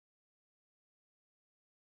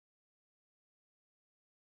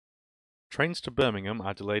Trains to Birmingham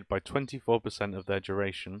are delayed by 24% of their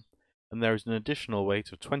duration, and there is an additional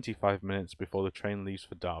wait of 25 minutes before the train leaves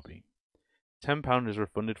for Derby. £10 is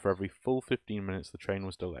refunded for every full 15 minutes the train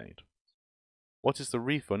was delayed. What is the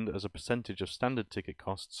refund as a percentage of standard ticket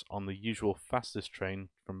costs on the usual fastest train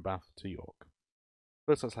from Bath to York?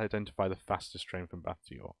 First, let's identify the fastest train from Bath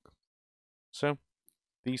to York. So,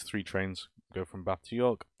 these three trains go from Bath to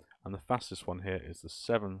York, and the fastest one here is the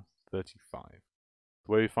 7:35.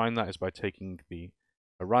 The way we find that is by taking the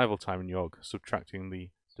arrival time in York, subtracting the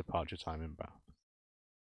departure time in Bath.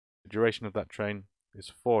 The duration of that train is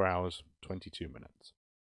 4 hours, 22 minutes.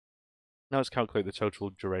 Now let's calculate the total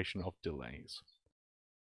duration of delays.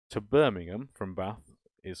 To Birmingham from Bath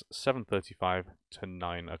is 7:35 to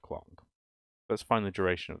 9 o'clock. Let's find the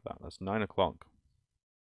duration of that. That's 9 o'clock.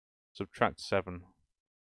 Subtract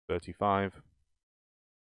 7:35,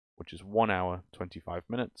 which is 1 hour, 25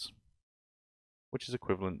 minutes, which is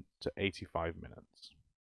equivalent to 85 minutes.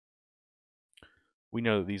 We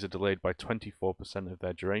know that these are delayed by 24% of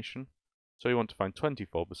their duration, so we want to find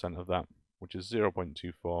 24% of that, which is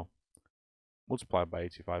 0.24, multiplied by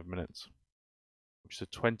 85 minutes, which is a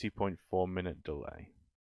 20.4 minute delay.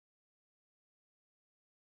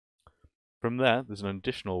 From there's an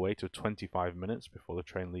additional wait of 25 minutes before the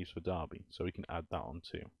train leaves for Derby, so we can add that on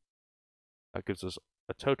too. That gives us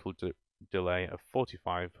a total delay of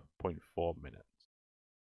 45.4 minutes.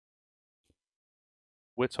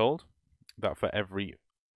 We're told that for every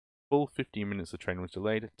full 15 minutes the train was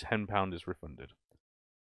delayed, £10 is refunded.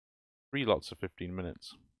 3 lots of 15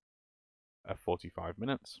 minutes are 45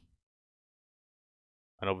 minutes.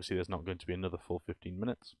 And obviously there's not going to be another full 15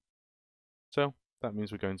 minutes. So that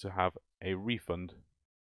means we're going to have a refund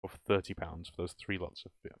of £30 for those 3 lots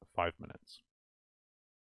of 5 minutes.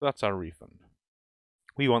 So that's our refund.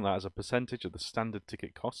 We want that as a percentage of the standard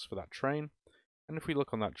ticket costs for that train. And if we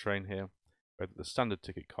look on that train here, the standard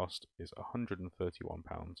ticket cost is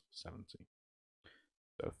 £131.70.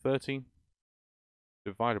 So 30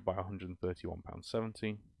 divided by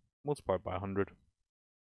 £131.70 multiplied by 100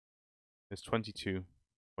 is 22.8%.